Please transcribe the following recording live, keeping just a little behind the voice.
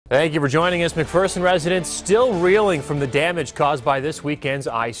Thank you for joining us. McPherson residents still reeling from the damage caused by this weekend's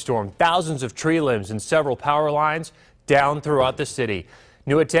ice storm. Thousands of tree limbs and several power lines down throughout the city.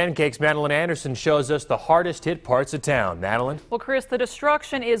 New at 10, KAKE's Madeline Anderson shows us the hardest hit parts of town. Madeline? Well, Chris, the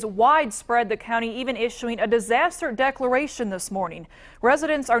destruction is widespread, the county even issuing a disaster declaration this morning.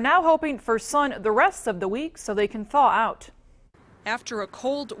 Residents are now hoping for sun the rest of the week so they can thaw out. After a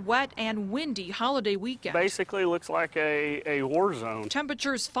cold, wet, and windy holiday weekend. Basically looks like a war zone.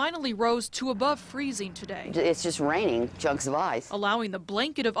 Temperatures finally rose to above freezing today. It's just raining chunks of ice, allowing the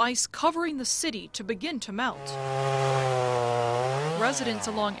blanket of ice covering the city to begin to melt. Residents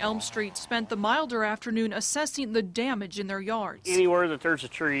along Elm Street spent the milder afternoon assessing the damage in their yards. Anywhere that there's a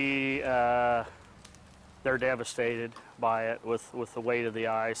tree, they're devastated by it with the weight of the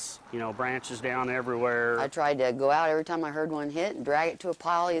ice. You know, branches down everywhere. I tried to go out every time I heard one hit and drag it to a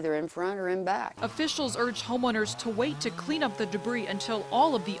pile either in front or in back. Officials urge homeowners to wait to clean up the debris until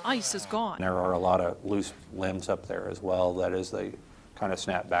all of the ice is gone. There are a lot of loose limbs up there as well. That is, they kind of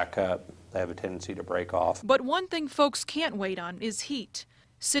snap back up. They have a tendency to break off. But one thing folks can't wait on is heat.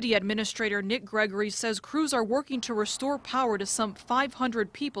 City Administrator Nick Gregory says crews are working to restore power to some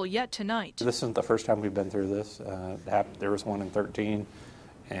 500 people yet tonight. This isn't the first time we've been through this. There was one in 13,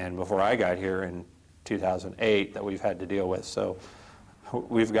 and before I got here in 2008 that we've had to deal with. So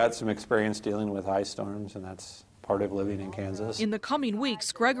we've got some experience dealing with ice storms, and that's part of living in Kansas. In the coming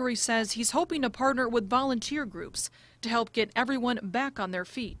weeks, Gregory says he's hoping to partner with volunteer groups to help get everyone back on their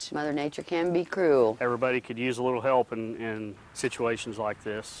feet. Mother Nature can be cruel. Everybody could use a little help in situations like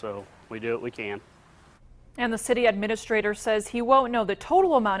this, so we do what we can. And the city administrator says he won't know the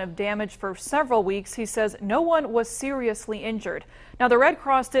total amount of damage for several weeks. He says no one was seriously injured. Now, the Red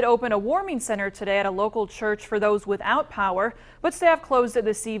Cross did open a warming center today at a local church for those without power, but staff closed it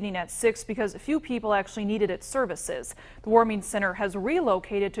this evening at 6 because few people actually needed its services. The warming center has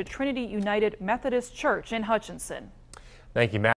relocated to Trinity United Methodist Church in Hutchinson. Thank you, Matt.